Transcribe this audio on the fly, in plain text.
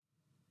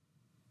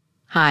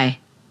Hi,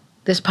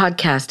 this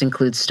podcast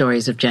includes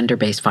stories of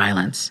gender-based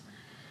violence.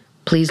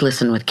 Please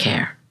listen with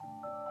care.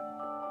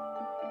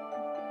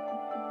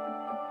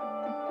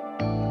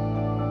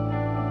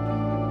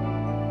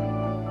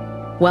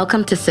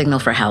 Welcome to Signal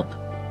for Help.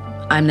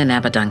 I'm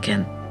Nanaba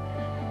Duncan.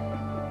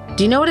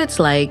 Do you know what it's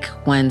like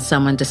when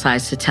someone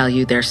decides to tell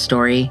you their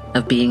story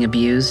of being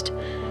abused?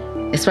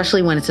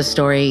 Especially when it's a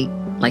story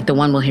like the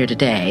one we'll hear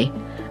today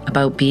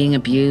about being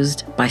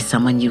abused by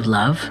someone you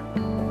love?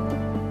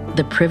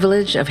 The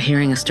privilege of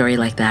hearing a story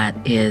like that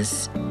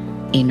is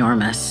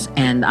enormous,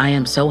 and I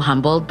am so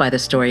humbled by the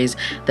stories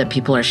that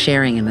people are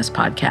sharing in this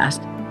podcast.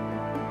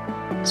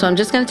 So I'm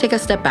just going to take a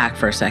step back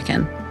for a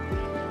second.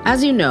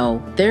 As you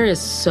know, there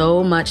is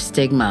so much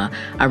stigma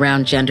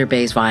around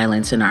gender-based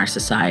violence in our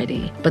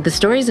society. But the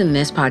stories in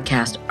this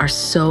podcast are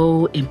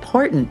so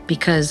important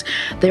because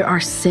there are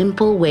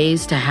simple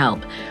ways to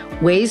help,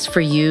 ways for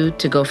you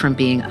to go from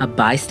being a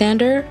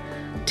bystander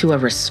to a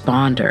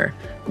responder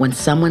when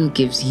someone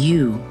gives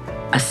you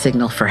a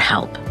signal for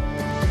help.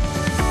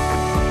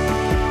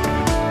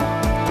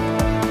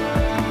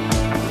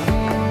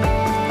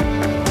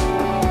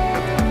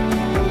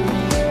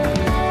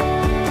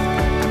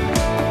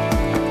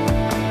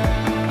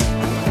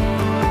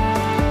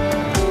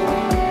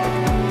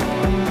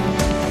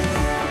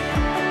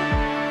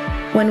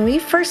 When we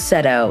first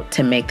set out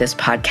to make this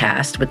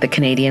podcast with the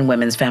Canadian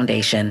Women's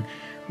Foundation,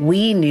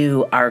 we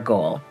knew our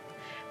goal.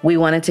 We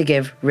wanted to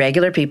give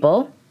regular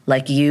people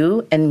like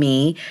you and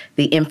me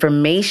the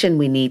information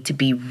we need to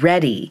be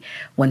ready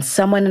when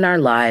someone in our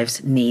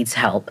lives needs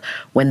help,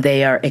 when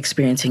they are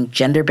experiencing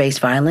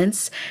gender-based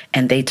violence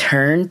and they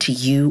turn to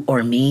you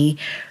or me,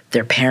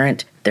 their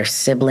parent, their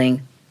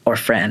sibling, or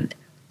friend.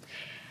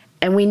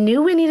 And we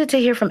knew we needed to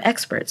hear from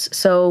experts,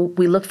 so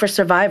we looked for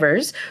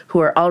survivors who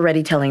are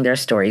already telling their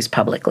stories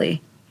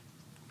publicly,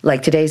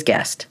 like today's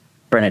guest,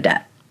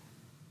 Bernadette.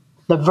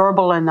 The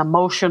verbal and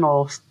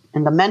emotional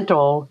and the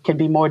mental can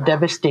be more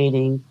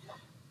devastating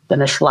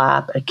than a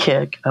slap, a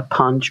kick, a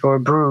punch, or a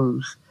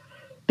bruise,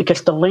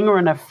 because the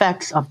lingering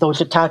effects of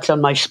those attacks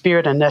on my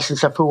spirit and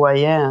essence of who I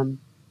am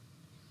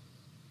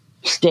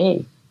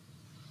stay.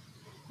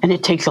 And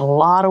it takes a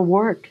lot of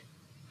work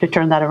to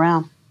turn that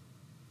around.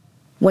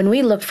 When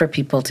we looked for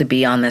people to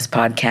be on this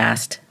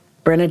podcast,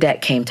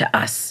 Bernadette came to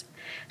us.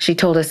 She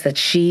told us that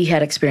she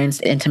had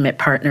experienced intimate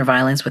partner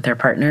violence with her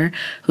partner,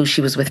 who she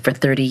was with for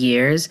 30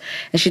 years.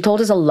 And she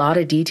told us a lot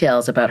of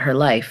details about her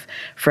life,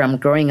 from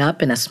growing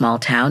up in a small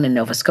town in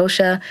Nova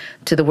Scotia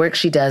to the work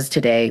she does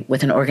today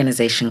with an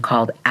organization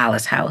called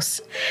Alice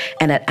House.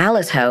 And at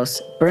Alice House,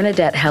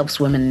 Bernadette helps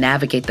women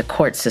navigate the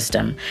court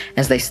system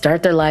as they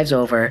start their lives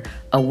over,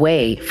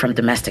 away from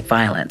domestic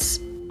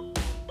violence.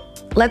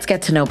 Let's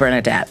get to know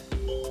Bernadette.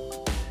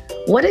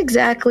 What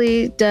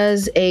exactly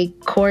does a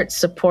court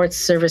support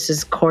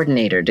services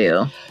coordinator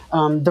do?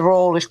 The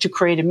role is to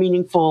create a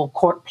meaningful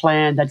court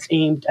plan that's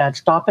aimed at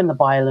stopping the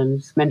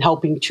violence and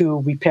helping to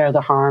repair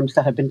the harms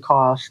that have been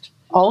caused.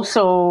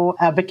 Also,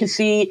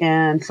 advocacy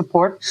and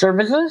support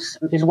services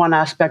is one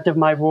aspect of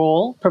my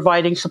role,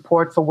 providing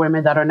support for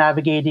women that are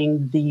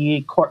navigating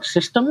the court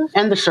system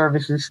and the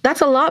services.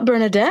 That's a lot,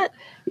 Bernadette.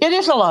 It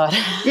is a lot.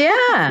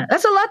 Yeah,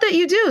 that's a lot that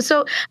you do.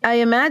 So I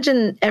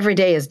imagine every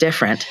day is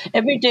different.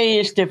 Every day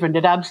is different.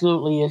 It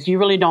absolutely is. You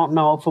really don't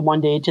know from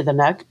one day to the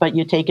next, but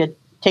you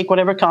take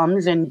whatever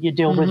comes and you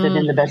deal with it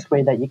in the best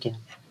way that you can.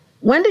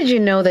 When did you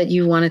know that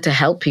you wanted to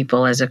help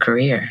people as a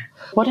career?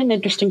 What an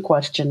interesting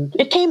question.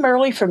 It came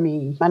early for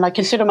me, and I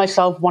consider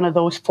myself one of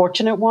those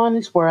fortunate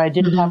ones where I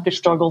didn't have to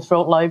struggle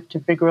throughout life to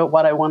figure out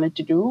what I wanted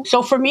to do.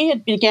 So for me,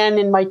 it began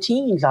in my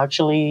teens,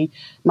 actually,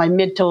 my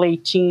mid to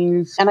late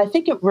teens. And I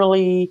think it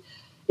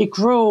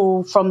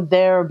grew from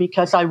there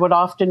because I would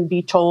often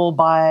be told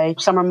by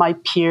some of my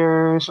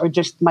peers or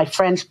just my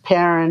friends'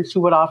 parents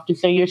who would often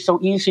say, "You're so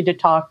easy to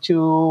talk to,"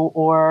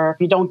 or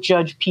 "You don't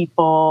judge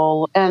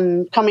people."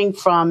 And coming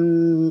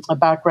from a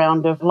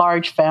background of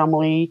large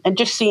family and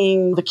just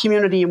seeing the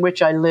community in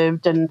which I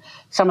lived and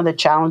some of the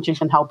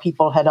challenges and how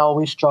people had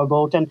always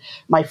struggled, and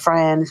my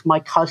friends, my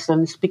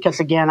cousins,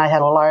 because again, I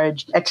had a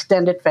large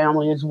extended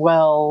family as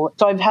well.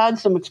 So I've had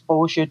some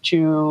exposure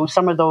to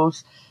some of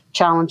those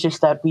challenges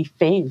that we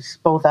face,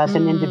 both as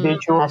an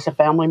individual, as a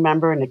family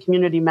member, and a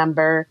community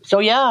member. So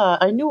yeah,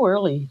 I knew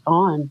early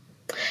on.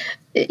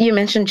 You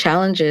mentioned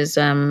challenges.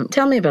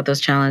 Tell me about those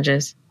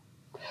challenges.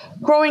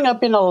 Growing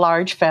up in a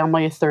large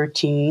family of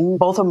 13,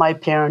 both of my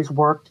parents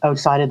worked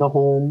outside of the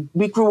home.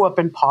 We grew up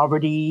in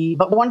poverty.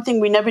 But one thing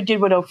we never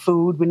did without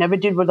food, we never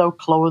did without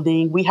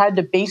clothing. We had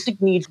the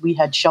basic needs. We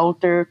had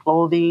shelter,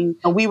 clothing,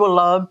 and we were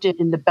loved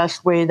in the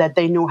best way that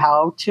they knew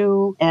how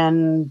to.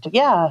 And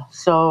yeah,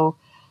 so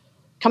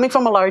coming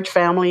from a large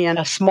family and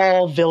a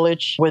small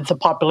village with a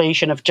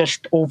population of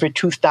just over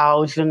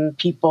 2,000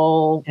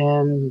 people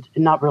and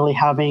not really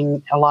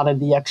having a lot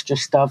of the extra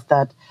stuff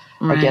that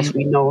I guess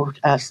we know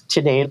as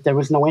today. There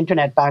was no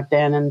internet back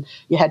then, and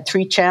you had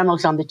 3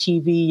 channels on the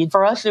TV.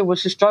 For us, it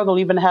was a struggle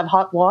even to have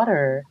hot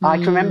water. I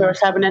can remember us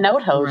having an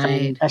outhouse.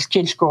 And as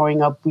kids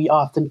growing up, we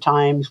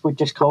oftentimes would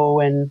just go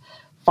and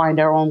find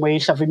our own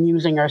ways of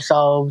amusing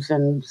ourselves.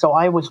 And so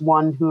I was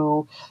one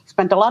who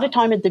spent a lot of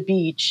time at the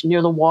beach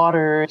near the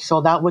water.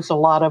 So that was a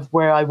lot of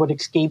where I would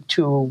escape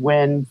to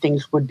when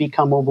things would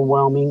become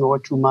overwhelming or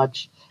too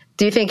much.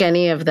 Do you think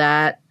any of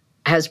that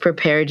has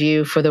prepared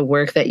you for the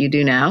work that you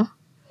do now?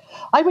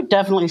 I would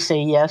definitely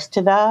say yes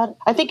to that.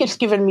 I think it's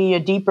given me a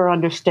deeper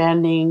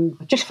understanding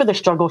just for the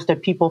struggles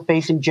that people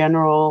face in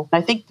general.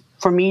 I think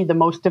for me, the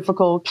most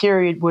difficult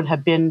period would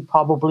have been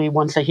probably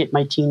once I hit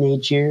my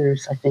teenage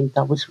years. I think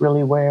that was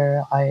really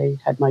where I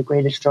had my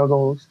greatest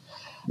struggles.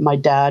 My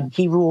dad,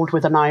 he ruled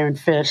with an iron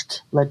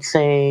fist, let's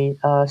say.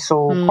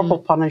 So corporal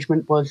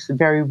punishment was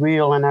very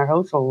real in our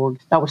household.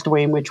 That was the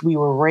way in which we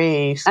were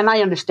raised. And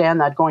I understand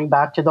that going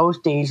back to those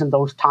days and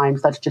those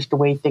times, that's just the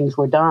way things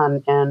were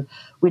done. And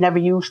we never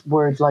used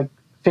words like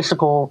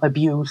physical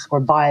abuse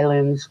or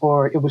violence,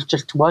 or it was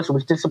just to us, it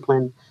was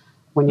discipline.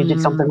 When you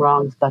did something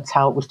wrong, that's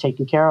how it was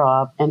taken care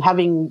of. And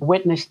having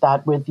witnessed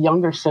that with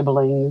younger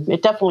siblings,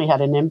 it definitely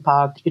had an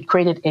impact. It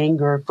created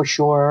anger for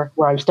sure,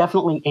 where I was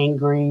definitely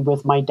angry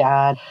with my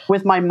dad.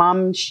 With my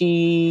mom,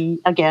 she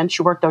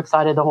worked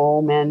outside of the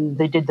home and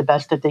they did the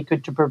best that they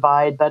could to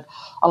provide. But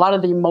a lot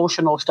of the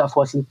emotional stuff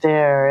wasn't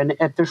there. And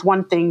if there's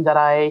one thing that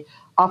I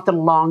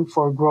often longed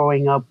for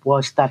growing up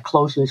was that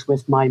closeness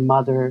with my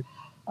mother.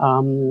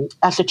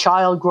 As a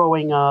child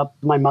growing up,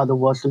 my mother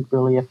wasn't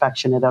really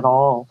affectionate at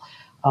all.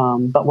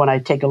 But when I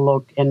take a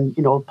look and,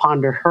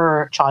 ponder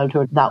her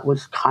childhood, that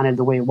was kind of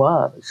the way it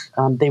was.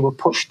 They were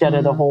pushed out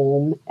of the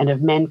home. And if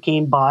men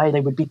came by,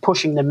 they would be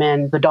pushing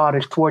the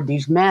daughters toward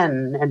these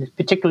men. And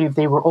particularly if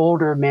they were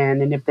older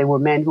men and if they were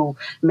men who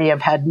may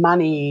have had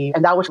money.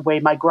 And that was the way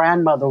my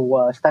grandmother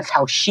was. That's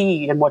how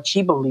what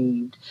she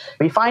believed.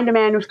 You find a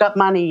man who's got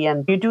money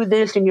and you do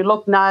this and you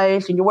look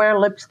nice and you wear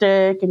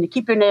lipstick and you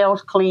keep your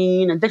nails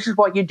clean. And this is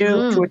what you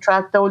do to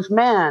attract those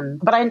men.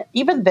 But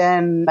even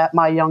then, at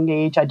my young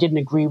age, I didn't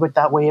agree with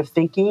that way of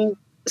thinking.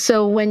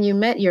 So when you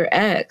met your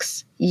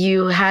ex,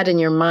 you had in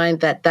your mind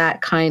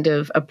that kind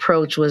of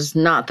approach was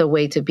not the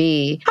way to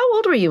be. How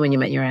old were you when you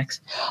met your ex?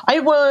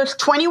 I was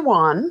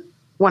 21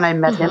 when I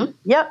met him.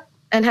 Yep.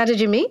 And how did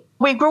you meet?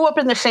 We grew up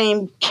in the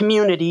same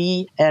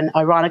community, and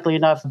ironically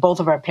enough, both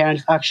of our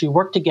parents actually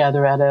worked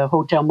together at a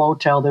hotel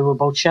motel. They were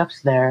both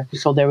chefs there.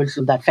 So there was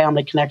that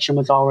family connection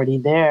was already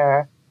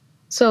there.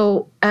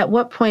 So at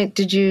what point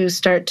did you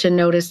start to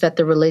notice that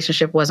the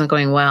relationship wasn't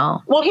going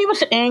well? Well, he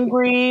was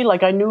angry.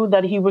 Like I knew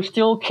that he was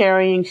still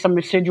carrying some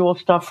residual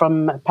stuff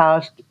from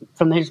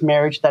his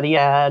marriage that he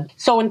had.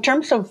 So in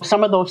terms of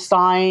some of those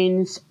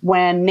signs,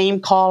 when name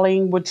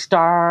calling would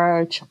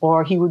start,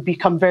 or he would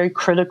become very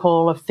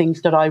critical of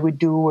things that I would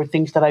do or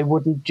things that I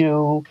wouldn't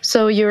do.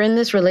 So you're in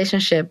this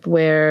relationship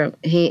where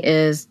he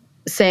is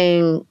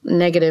saying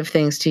negative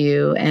things to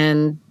you,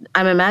 and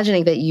I'm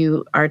imagining that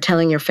you are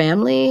telling your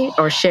family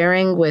or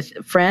sharing with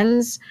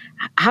friends.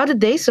 How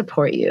did they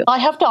support you? I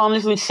have to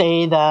honestly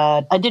say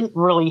that I didn't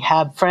really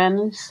have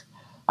friends.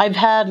 I've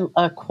had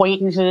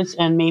acquaintances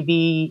and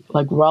maybe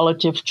like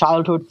relatives,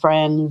 childhood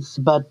friends,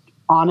 but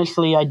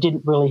honestly, I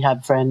didn't really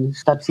have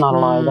friends. That's not a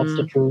lie. That's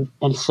the truth.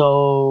 And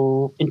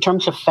so in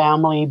terms of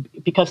family,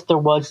 because there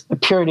was a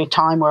period of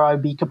time where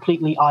I'd be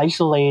completely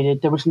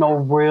isolated, there was no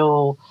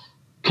real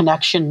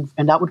connection,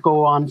 and that would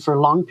go on for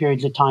long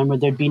periods of time where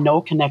there'd be no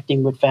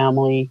connecting with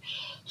family.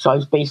 So I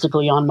was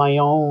basically on my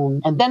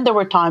own. And then there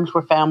were times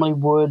where family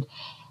would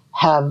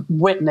have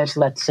witnessed,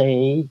 let's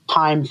say,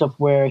 times of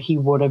where he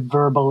would have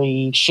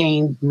verbally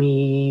shamed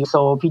me.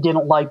 So if he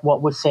didn't like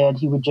what was said,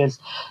 he would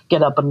just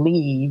get up and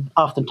leave,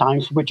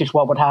 oftentimes, which is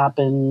what would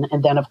happen.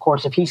 And then, of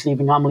course, if he's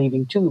leaving, I'm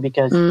leaving too,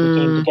 because we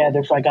came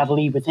together, so I got to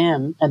leave with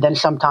him. And then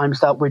sometimes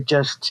that would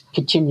just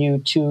continue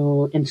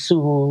to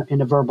ensue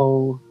in a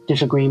verbal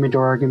disagreement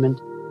or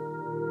argument.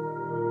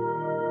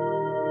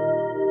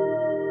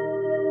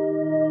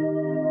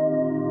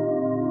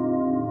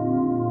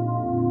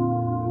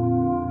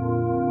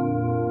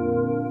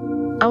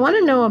 I want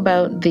to know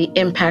about the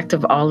impact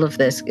of all of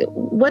this.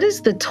 What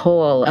is the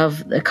toll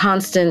of the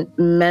constant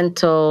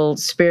mental,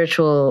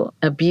 spiritual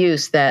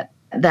abuse that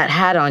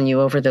had on you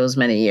over those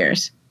many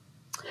years?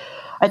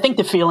 I think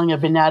the feeling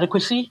of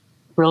inadequacy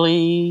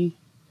really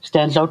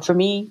stands out for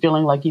me,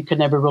 feeling like you can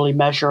never really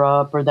measure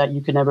up or that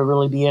you can never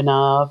really be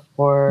enough,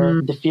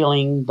 or the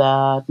feeling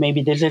that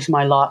maybe this is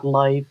my lot in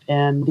life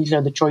and these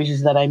are the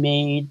choices that I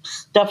made.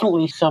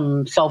 Definitely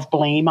some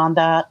self-blame on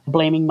that,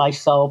 blaming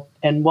myself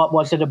and what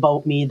was it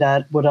about me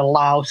that would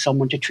allow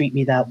someone to treat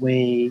me that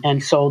way.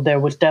 And so there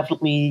was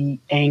definitely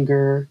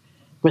anger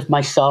with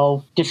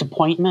myself,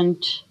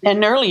 disappointment.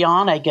 And early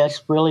on, I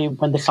guess, really,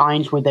 when the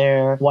signs were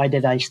there, why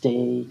did I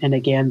stay? And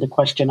again, the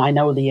question, I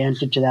know the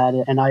answer to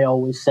that, and I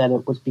always said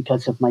it was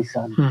because of my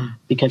son,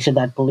 because of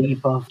that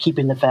belief of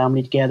keeping the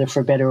family together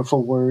for better or for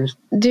worse.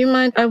 Do you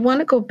mind? I want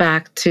to go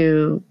back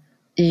to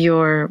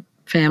your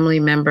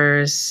family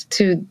members,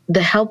 to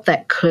the help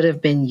that could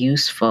have been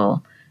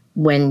useful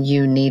when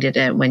you needed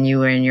it, when you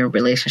were in your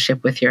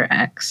relationship with your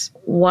ex.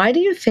 Why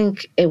do you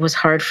think it was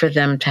hard for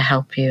them to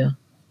help you?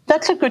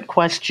 That's a good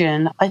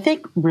question. I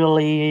think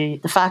really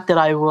the fact that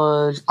I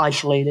was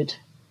isolated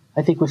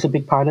I think was a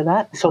big part of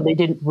that. So they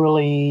didn't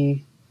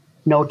really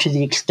know to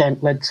the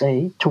extent, let's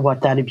say, to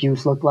what that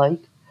abuse looked like.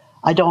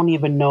 I don't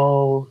even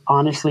know,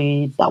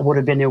 honestly, that would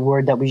have been a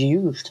word that was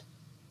used,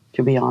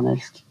 to be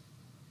honest.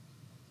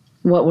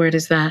 What word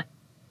is that?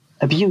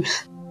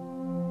 Abuse.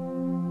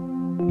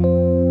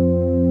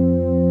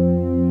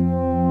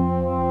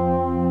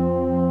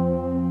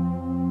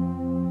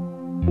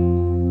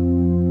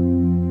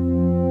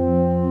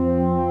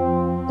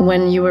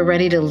 When you were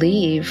ready to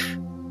leave,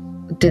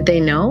 did they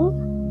know?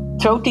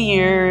 Throughout the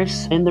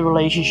years in the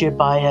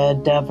relationship, I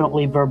had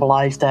definitely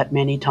verbalized that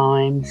many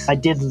times. I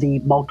did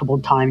leave multiple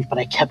times, but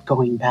I kept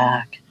going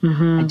back.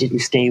 I didn't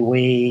stay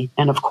away.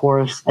 And of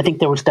course, I think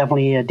there was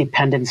definitely a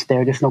dependence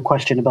there. There's no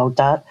question about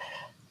that,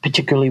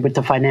 particularly with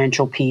the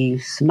financial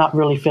piece. Not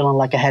really feeling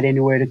like I had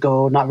anywhere to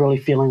go, not really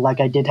feeling like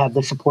I did have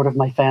the support of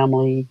my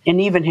family. And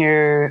even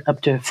here,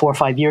 up to 4 or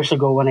 5 years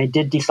ago, when I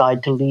did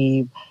decide to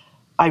leave,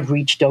 I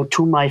reached out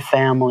to my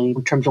family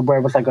in terms of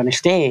where was I going to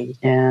stay.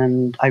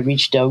 And I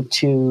reached out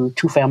to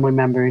 2 family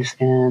members,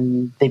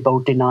 and they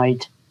both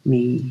denied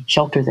me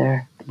shelter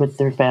there with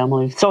their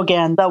families. So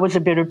again, that was a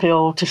bitter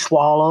pill to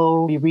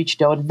swallow. You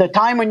reached out. The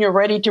time when you're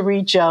ready to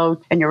reach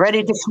out and you're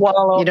ready to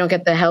swallow. You don't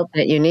get the help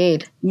that you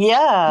need.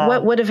 Yeah.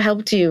 What would have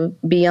helped you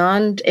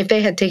beyond, if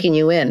they had taken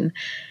you in?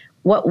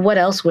 What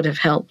else would have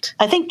helped?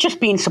 I think just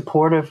being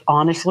supportive,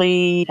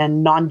 honestly,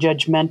 and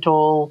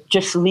non-judgmental,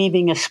 just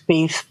leaving a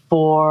space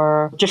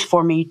for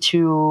me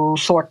to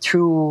sort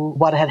through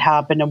what had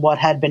happened and what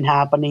had been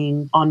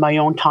happening on my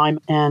own time,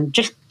 and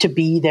just to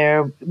be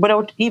there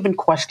without even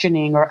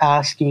questioning or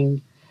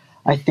asking.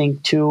 I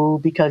think too,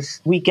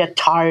 because we get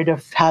tired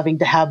of having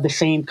to have the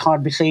same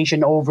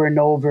conversation over and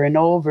over and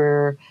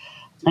over,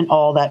 and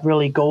all that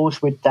really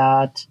goes with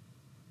that.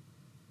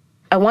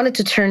 I wanted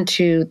to turn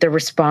to the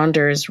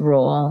responder's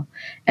role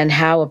and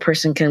how a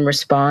person can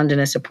respond in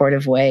a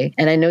supportive way.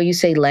 And I know you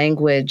say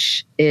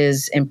language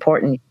is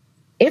important.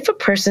 If a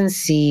person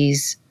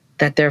sees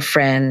that their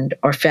friend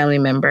or family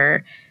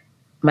member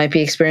might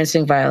be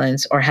experiencing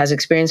violence or has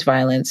experienced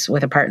violence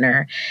with a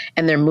partner,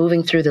 and they're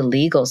moving through the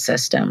legal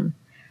system,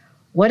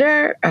 what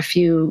are a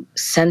few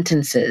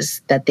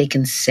sentences that they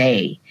can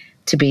say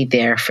to be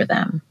there for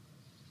them?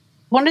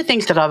 One of the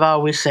things that I've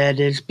always said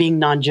is being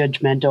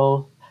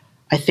non-judgmental.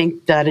 I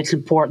think that it's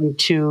important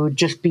to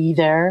just be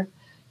there,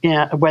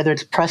 whether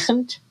it's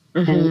present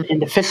in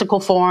the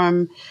physical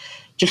form,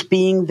 just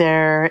being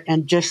there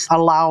and just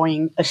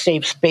allowing a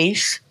safe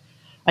space.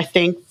 I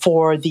think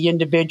for the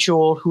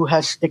individual who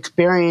has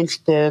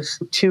experienced this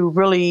to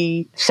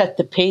really set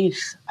the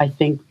pace, I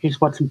think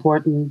is what's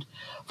important.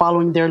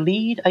 Following their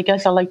lead, I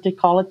guess I like to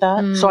call it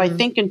that. So I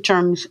think in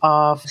terms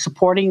of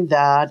supporting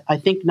that, I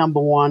think number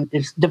one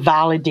is the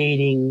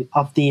validating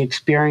of the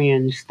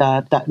experience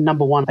that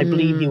number one, I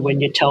believe you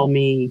when you tell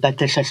me that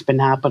this has been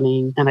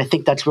happening. And I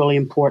think that's really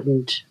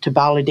important to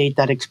validate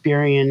that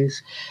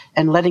experience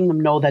and letting them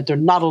know that they're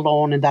not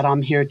alone and that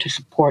I'm here to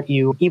support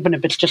you, even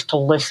if it's just to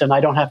listen. I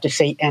don't have to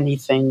say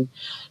anything,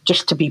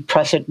 just to be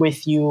present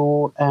with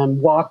you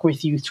and walk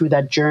with you through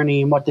that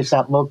journey. And what does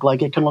that look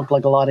like? It can look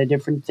like a lot of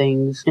different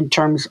things. In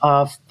terms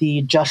of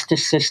the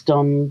justice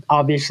system,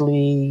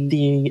 obviously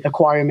the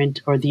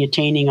acquirement or the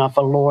attaining of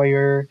a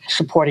lawyer,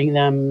 supporting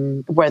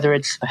them, whether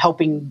it's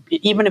helping,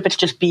 even if it's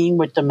just being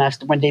with them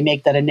when they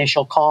make that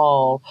initial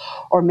call,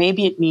 or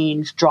maybe it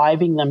means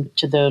driving them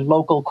to the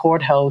local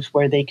courthouse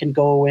where they can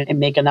go and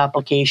make an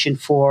application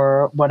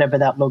for whatever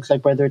that looks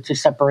like, whether it's a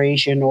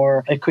separation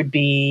or it could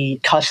be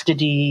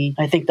custody.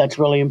 I think that's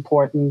really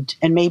important.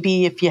 And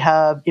maybe if you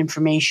have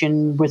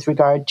information with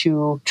regard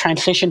to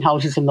transition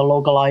houses in the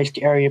localized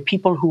area,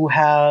 people who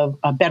have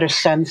a better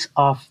sense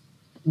of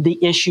the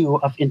issue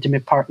of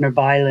intimate partner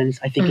violence,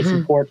 I think it's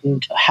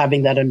important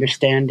having that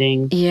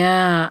understanding.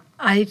 Yeah,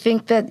 I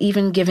think that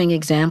even giving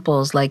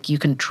examples, like you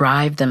can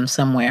drive them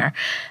somewhere,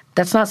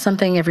 that's not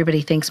something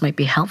everybody thinks might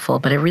be helpful,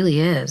 but it really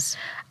is.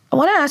 I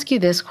want to ask you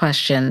this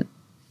question.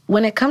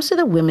 When it comes to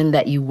the women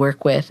that you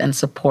work with and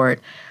support,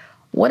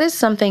 what is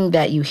something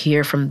that you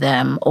hear from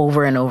them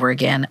over and over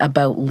again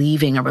about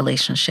leaving a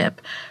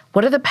relationship?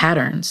 What are the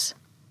patterns?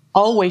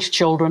 Always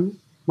children.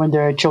 When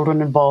there are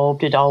children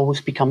involved, it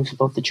always becomes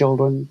about the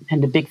children.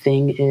 And the big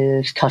thing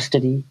is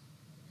custody.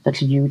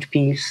 That's a huge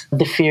piece.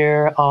 The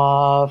fear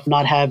of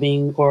not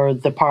having or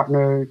the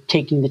partner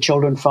taking the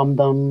children from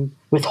them,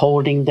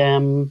 withholding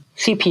them.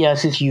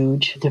 CPS is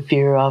huge. The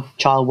fear of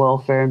child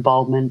welfare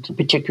involvement,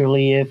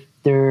 particularly if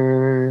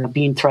they're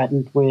being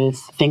threatened with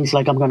things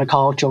like, I'm going to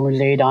call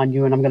Children's Aid on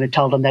you and I'm going to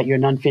tell them that you're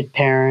an unfit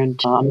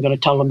parent. I'm going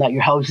to tell them that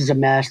your house is a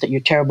mess, that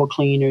you're a terrible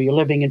cleaner, you're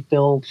living in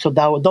filth. So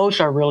those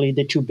are really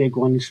the two big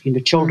ones.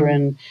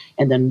 Children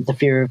and then the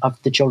fear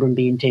of the children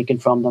being taken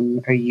from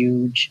them are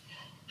huge.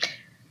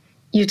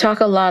 You talk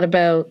a lot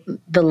about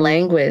the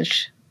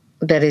language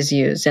that is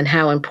used and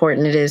how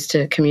important it is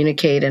to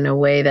communicate in a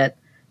way that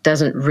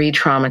doesn't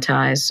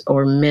re-traumatize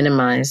or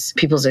minimize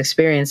people's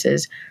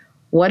experiences.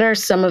 What are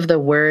some of the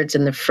words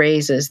and the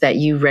phrases that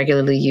you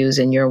regularly use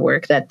in your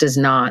work that does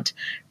not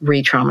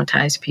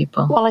re-traumatize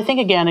people? Well, I think,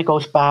 again, it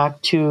goes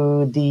back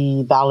to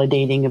the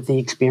validating of the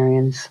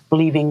experience,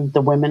 believing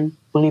the women,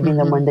 believing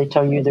them when they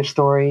tell you their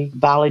story,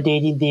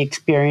 validating the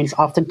experience,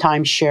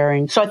 oftentimes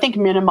sharing. So I think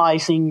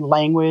minimizing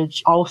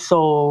language.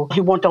 Also, he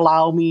won't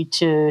allow me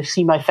to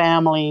see my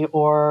family,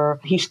 or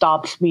he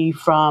stops me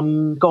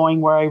from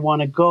going where I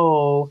want to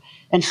go.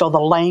 And so the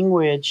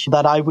language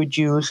that I would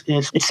use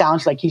is, it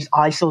sounds like he's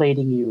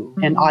isolating you.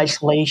 And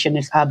isolation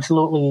is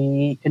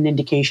absolutely an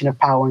indication of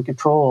power and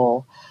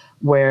control,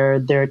 where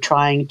they're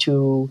trying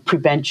to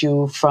prevent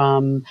you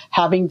from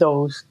having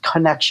those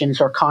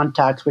connections or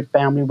contacts with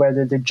family,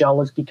 whether they're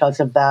jealous because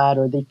of that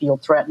or they feel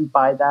threatened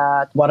by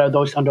that. What are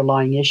those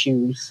underlying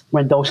issues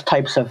when those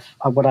types of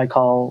what I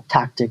call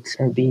tactics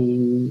are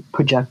being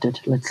projected,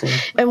 let's say.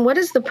 And what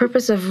is the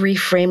purpose of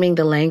reframing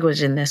the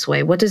language in this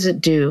way? What does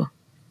it do?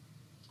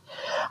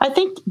 I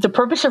think the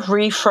purpose of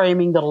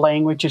reframing the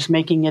language is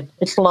making it,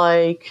 it's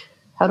like,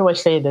 how do I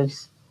say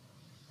this?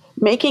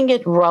 Making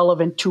it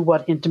relevant to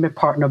what intimate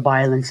partner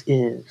violence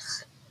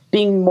is,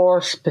 being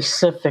more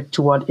specific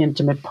to what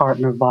intimate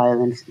partner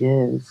violence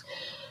is,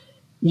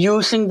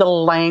 using the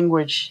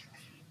language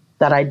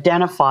that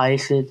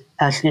identifies it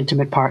as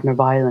intimate partner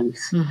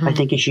violence, I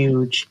think is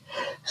huge.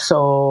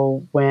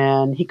 So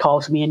when he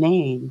calls me a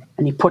name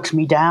and he puts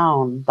me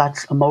down,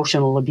 that's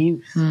emotional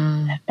abuse.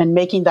 And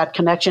making that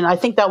connection, I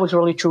think that was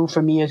really true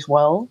for me as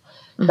well,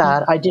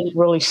 that I didn't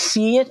really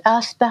see it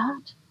as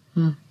that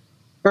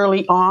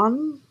early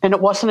on. And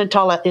it wasn't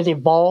until it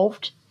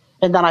evolved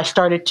and then I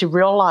started to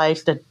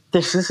realize that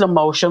this is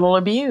emotional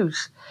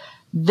abuse.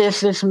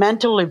 This is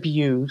mental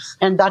abuse.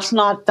 And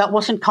that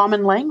wasn't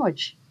common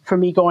language for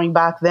me going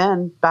back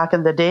then, back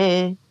in the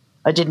day.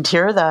 I didn't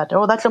hear that.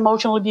 Oh, that's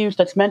emotional abuse.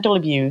 That's mental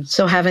abuse.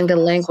 So having the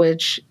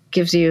language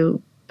gives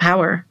you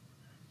power.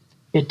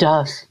 It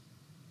does.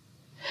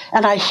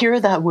 And I hear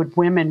that with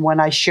women when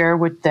I share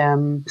with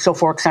them. So,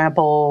 for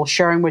example,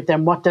 sharing with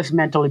them, what does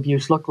mental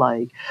abuse look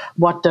like?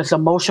 What does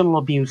emotional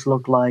abuse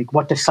look like?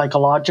 What does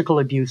psychological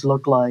abuse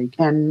look like?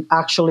 And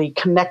actually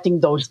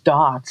connecting those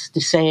dots to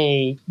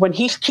say, when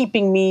he's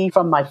keeping me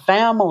from my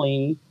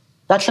family,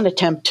 that's an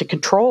attempt to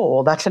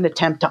control. That's an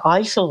attempt to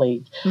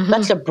isolate.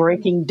 That's a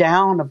breaking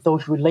down of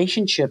those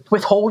relationships,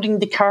 withholding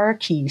the car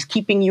keys,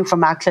 keeping you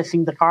from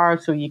accessing the car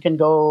so you can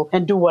go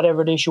and do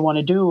whatever it is you want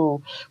to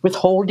do,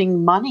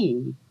 withholding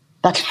money.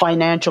 That's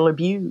financial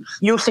abuse.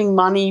 Using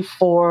money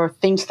for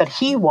things that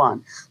he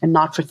wants and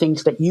not for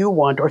things that you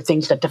want or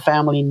things that the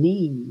family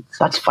needs.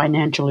 That's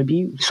financial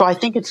abuse. So I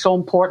think it's so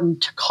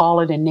important to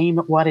call it and name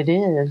it what it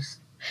is.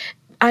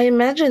 I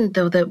imagine,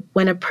 though, that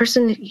when a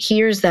person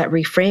hears that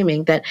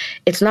reframing, that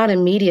it's not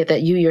immediate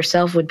that you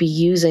yourself would be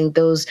using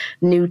those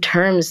new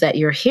terms that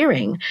you're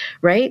hearing,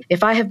 right?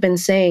 If I have been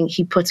saying,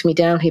 he puts me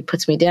down,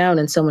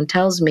 and someone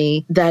tells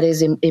me that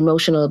is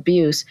emotional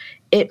abuse,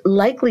 it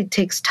likely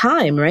takes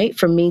time, right,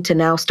 for me to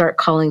now start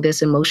calling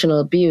this emotional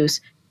abuse.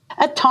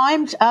 At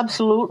times,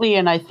 absolutely.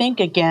 And I think,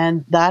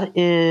 again, that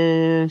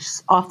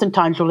is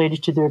oftentimes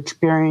related to their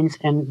experience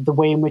and the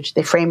way in which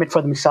they frame it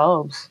for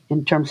themselves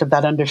in terms of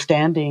that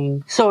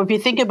understanding. So if you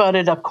think about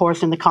it, of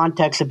course, in the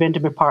context of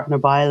intimate partner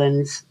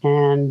violence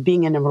and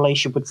being in a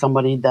relationship with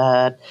somebody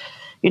that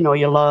you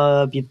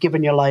love, you've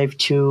given your life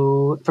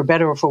to, for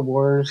better or for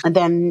worse. And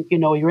then,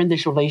 you're in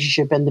this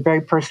relationship and the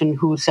very person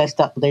who says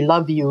that they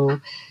love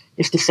you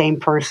is the same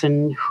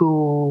person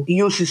who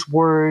uses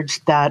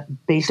words that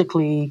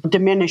basically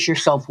diminish your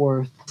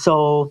self-worth.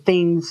 So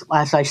things,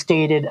 as I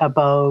stated,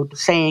 about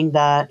saying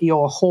that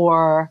you're a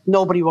whore,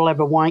 nobody will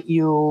ever want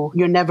you,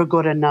 you're never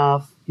good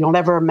enough, you'll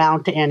never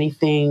amount to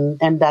anything,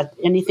 and that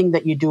anything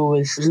that you do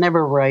is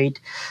never right.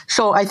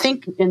 So I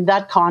think in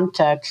that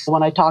context,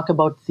 when I talk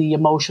about the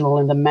emotional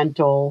and the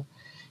mental,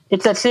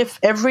 it's as if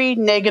every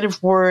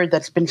negative word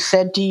that's been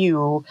said to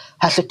you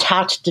has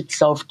attached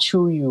itself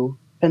to you.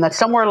 And that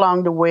somewhere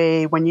along the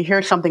way, when you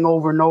hear something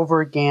over and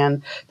over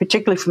again,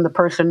 particularly from the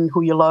person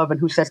who you love and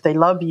who says they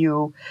love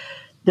you,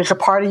 there's a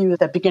part of you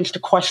that begins to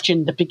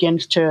question, that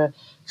begins to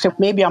say,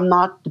 maybe I'm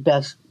not the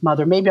best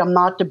mother, maybe I'm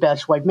not the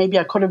best wife, maybe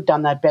I could have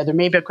done that better,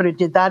 maybe I could have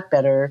did that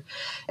better.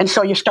 And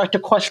so you start to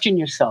question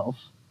yourself.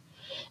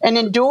 And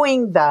in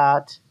doing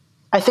that,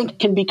 I think it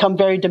can become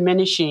very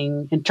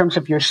diminishing in terms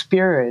of your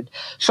spirit.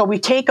 So we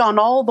take on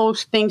all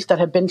those things that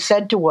have been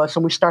said to us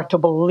and we start to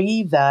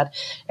believe that,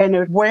 and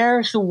it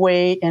wears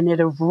away and it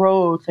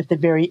erodes at the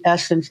very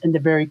essence and the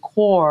very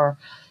core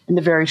and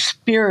the very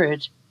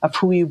spirit of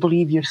who you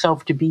believe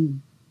yourself to be.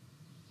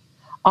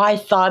 I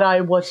thought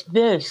I was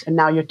this, and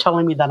now you're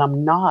telling me that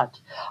I'm not.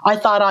 I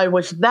thought I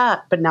was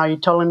that, but now you're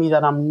telling me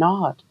that I'm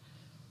not.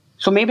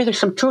 So maybe there's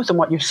some truth in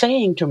what you're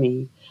saying to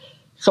me.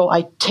 So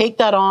I take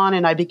that on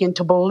and I begin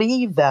to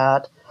believe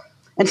that.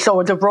 And so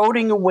it's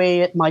eroding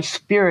away at my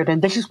spirit.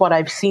 And this is what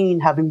I've seen,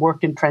 having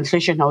worked in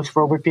Transition House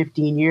for over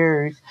 15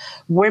 years.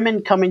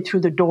 Women coming through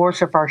the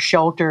doors of our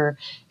shelter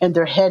and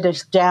their head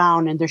is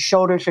down and their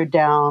shoulders are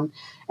down.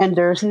 And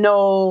there's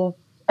no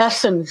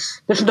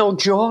essence. There's no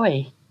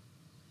joy.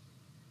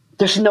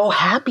 There's no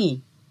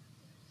happy.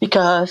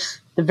 because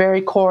the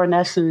very core and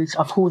essence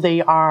of who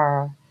they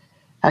are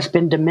has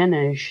been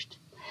diminished.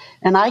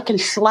 And I can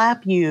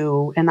slap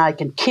you, and I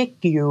can kick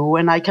you,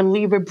 and I can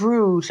leave a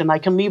bruise, and I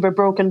can leave a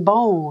broken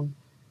bone.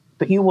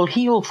 But you will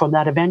heal from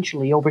that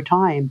eventually over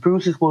time.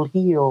 Bruises will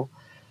heal.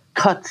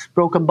 Cuts,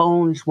 broken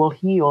bones will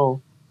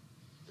heal.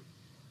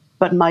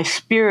 But my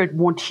spirit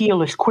won't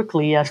heal as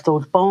quickly as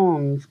those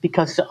bones,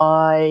 because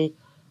I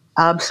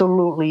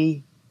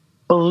absolutely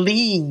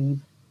believe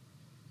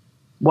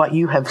what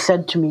you have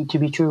said to me to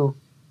be true.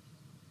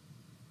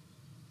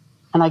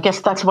 And I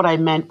guess that's what I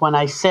meant when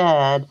I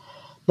said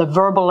the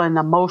verbal and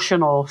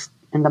emotional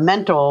and the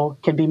mental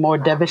can be more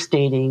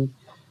devastating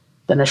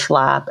than a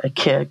slap, a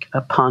kick,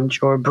 a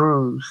punch, or a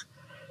bruise,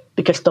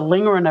 because the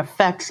lingering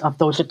effects of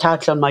those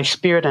attacks on my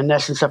spirit and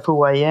essence of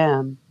who I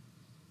am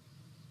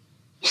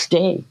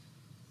stay.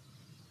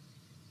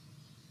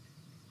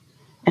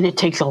 And it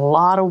takes a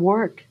lot of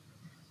work.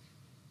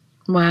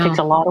 Wow. It takes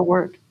a lot of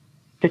work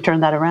to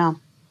turn that around.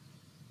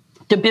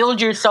 To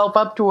build yourself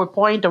up to a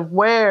point of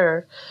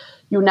where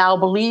you now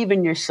believe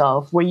in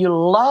yourself, where you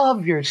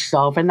love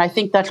yourself. And I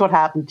think that's what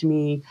happened to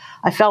me.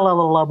 I fell out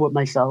of love with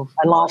myself.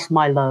 I lost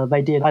my love.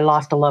 I did. I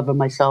lost the love of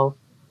myself.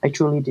 I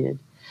truly did.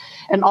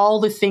 And all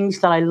the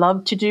things that I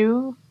loved to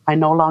do, I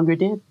no longer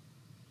did.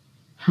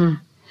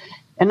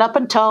 And up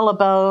until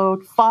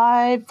about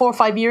 4 or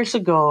 5 years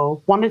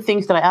ago, one of the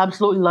things that I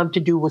absolutely loved to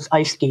do was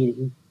ice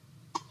skating.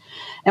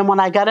 And when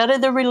I got out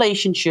of the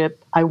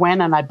relationship, I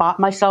went and I bought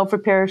myself a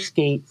pair of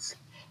skates,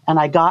 and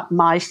I got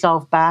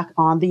myself back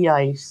on the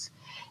ice.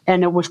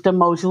 And it was the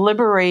most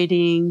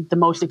liberating, the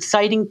most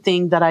exciting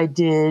thing that I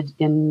did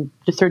in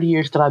the 30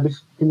 years that I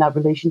was in that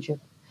relationship.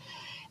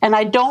 And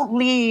I don't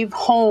leave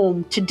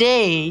home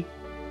today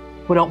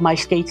without my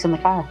skates in the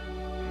car.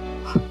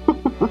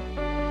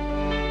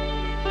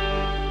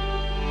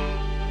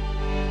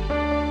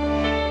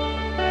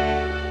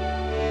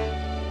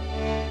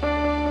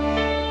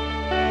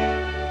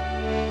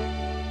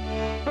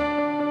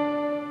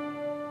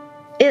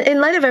 In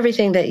light of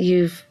everything that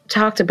you've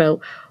talked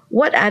about,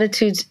 what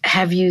attitudes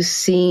have you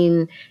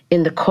seen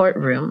in the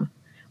courtroom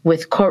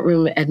with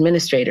courtroom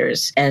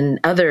administrators and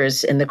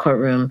others in the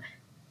courtroom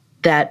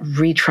that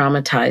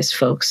re-traumatize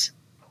folks?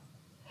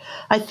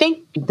 I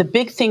think the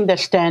big thing that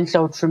stands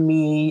out for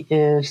me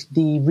is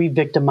the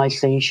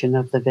re-victimization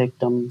of the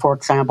victim. For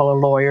example, a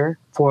lawyer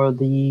for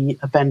the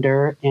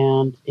offender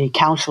and a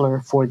counselor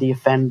for the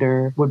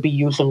offender would be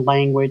using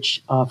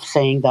language of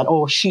saying that,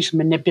 oh, she's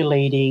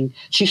manipulating,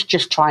 she's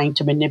just trying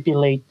to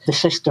manipulate the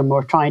system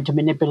or trying to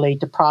manipulate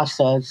the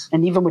process.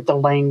 And even with the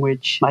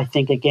language, I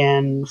think,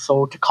 again,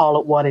 so to call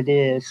it what it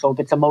is. So if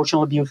it's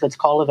emotional abuse, let's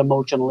call it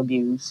emotional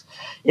abuse.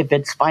 If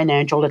it's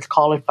financial, let's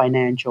call it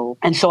financial.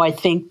 And so I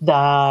think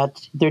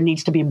that there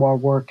needs to be more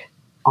work,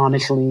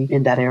 honestly,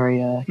 in that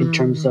area in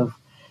terms of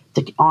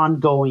the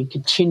ongoing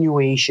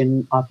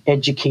continuation of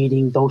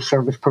educating those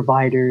service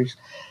providers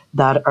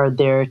that are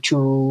there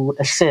to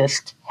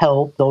assist,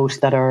 help those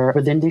that are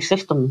within these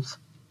systems.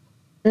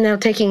 Now,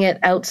 taking it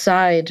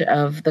outside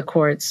of the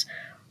courts,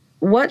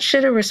 what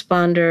should a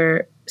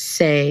responder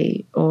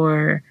say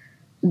or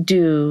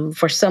do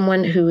for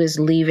someone who is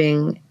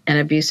leaving an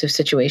abusive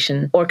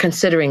situation or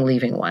considering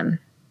leaving one?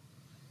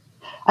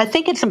 I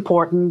think it's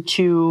important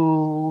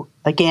to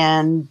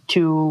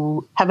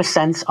have a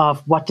sense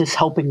of what does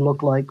helping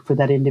look like for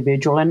that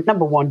individual. And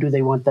number one, do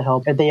they want the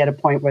help? Are they at a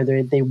point where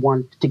they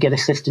want to get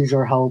assistance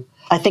or help?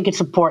 I think it's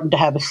important to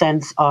have a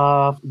sense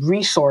of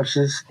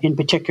resources, in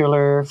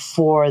particular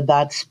for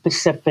that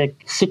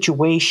specific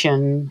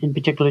situation, in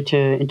particular to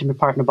intimate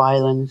partner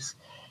violence.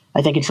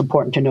 I think it's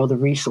important to know the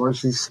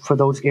resources for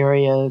those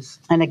areas.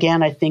 And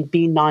again, I think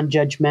being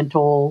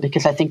non-judgmental,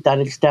 because I think that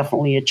is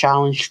definitely a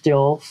challenge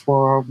still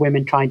for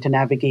women trying to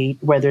navigate,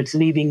 whether it's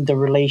leaving the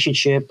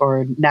relationship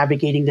or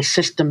navigating the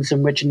systems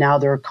in which now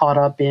they're caught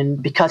up in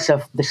because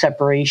of the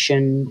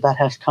separation that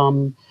has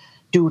come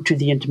due to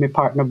the intimate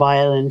partner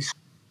violence.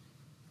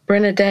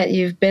 Bernadette,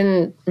 you've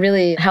been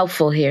really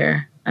helpful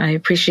here. I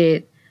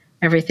appreciate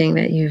everything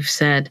that you've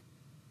said.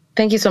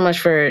 Thank you so much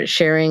for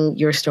sharing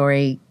your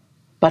story.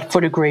 But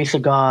for the grace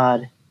of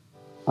God,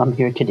 I'm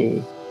here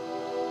today.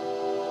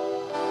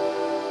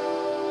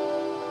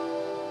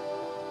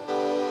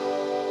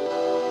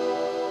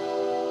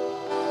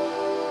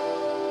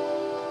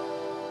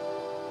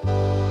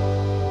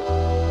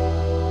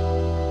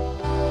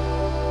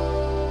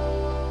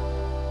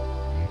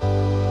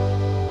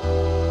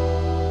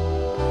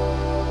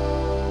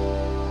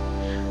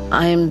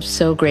 I am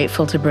so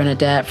grateful to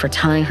Bernadette for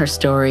telling her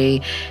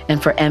story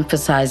and for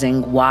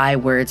emphasizing why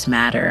words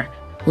matter.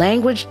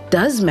 Language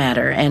does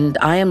matter, and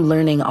I am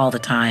learning all the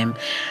time.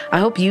 I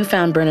hope you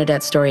found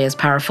Bernadette's story as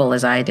powerful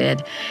as I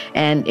did.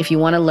 And if you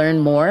want to learn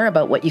more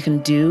about what you can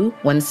do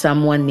when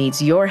someone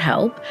needs your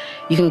help,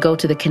 you can go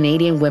to the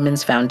Canadian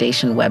Women's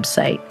Foundation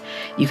website.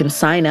 You can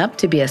sign up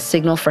to be a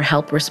Signal for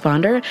Help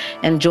responder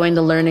and join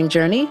the learning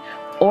journey,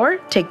 Or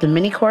take the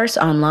mini course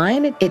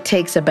online. It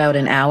takes about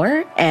an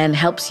hour and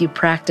helps you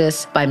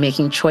practice by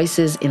making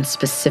choices in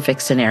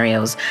specific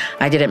scenarios.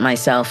 I did it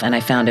myself and I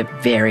found it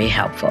very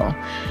helpful.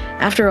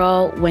 After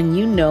all, when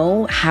you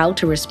know how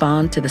to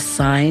respond to the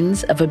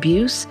signs of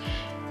abuse,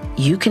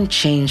 you can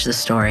change the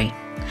story.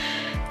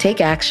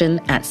 Take action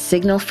at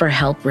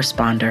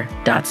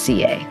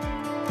signalforhelpresponder.ca.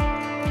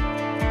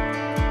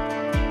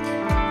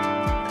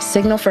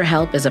 Signal for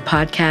Help is a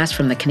podcast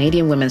from the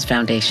Canadian Women's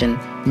Foundation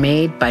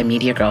made by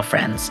Media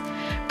Girlfriends.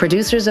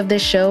 Producers of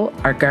this show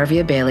are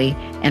Garvia Bailey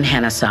and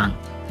Hannah Song.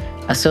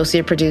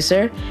 Associate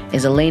producer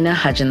is Elena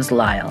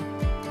Hudgens-Lyle.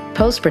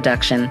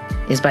 Post-production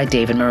is by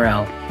David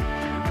Moreau.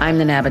 I'm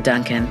Naba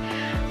Duncan.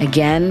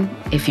 Again,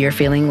 if you're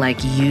feeling like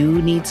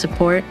you need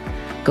support,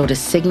 go to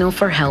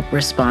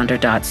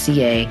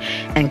signalforhelpresponder.ca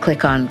and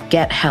click on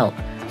Get Help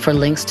for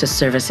links to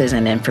services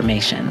and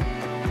information.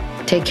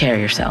 Take care of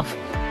yourself,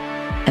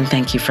 and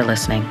thank you for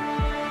listening.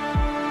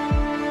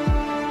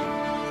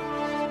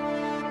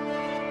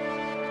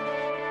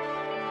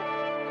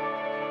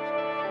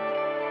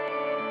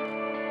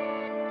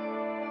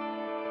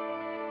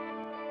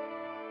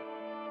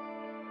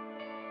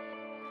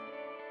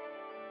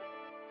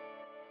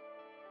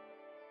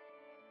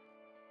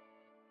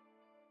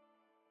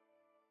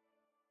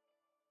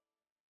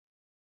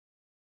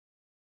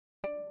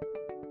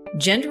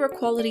 Gender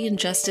equality and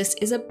justice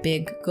is a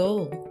big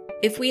goal.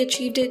 If we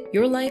achieved it,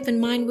 your life and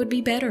mine would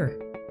be better.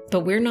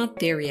 But we're not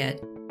there yet.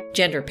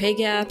 Gender pay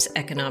gaps,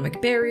 economic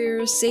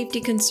barriers,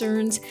 safety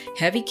concerns,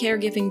 heavy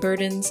caregiving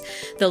burdens,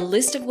 the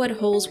list of what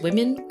holds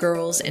women,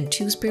 girls, and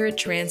two-spirit,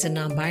 trans, and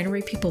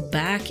non-binary people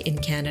back in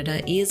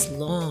Canada is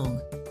long.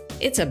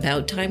 It's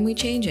about time we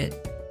change it.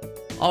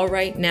 All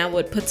right, now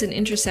what puts an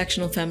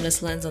intersectional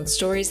feminist lens on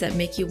stories that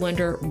make you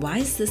wonder, why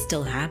is this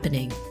still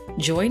happening?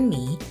 Join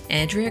me,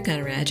 Andrea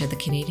Gunneraj at the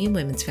Canadian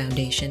Women's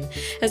Foundation,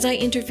 as I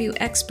interview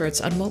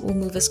experts on what will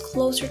move us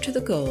closer to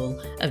the goal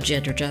of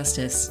gender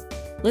justice.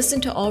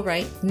 Listen to All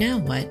Right, Now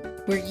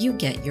What, where you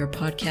get your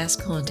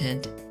podcast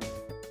content.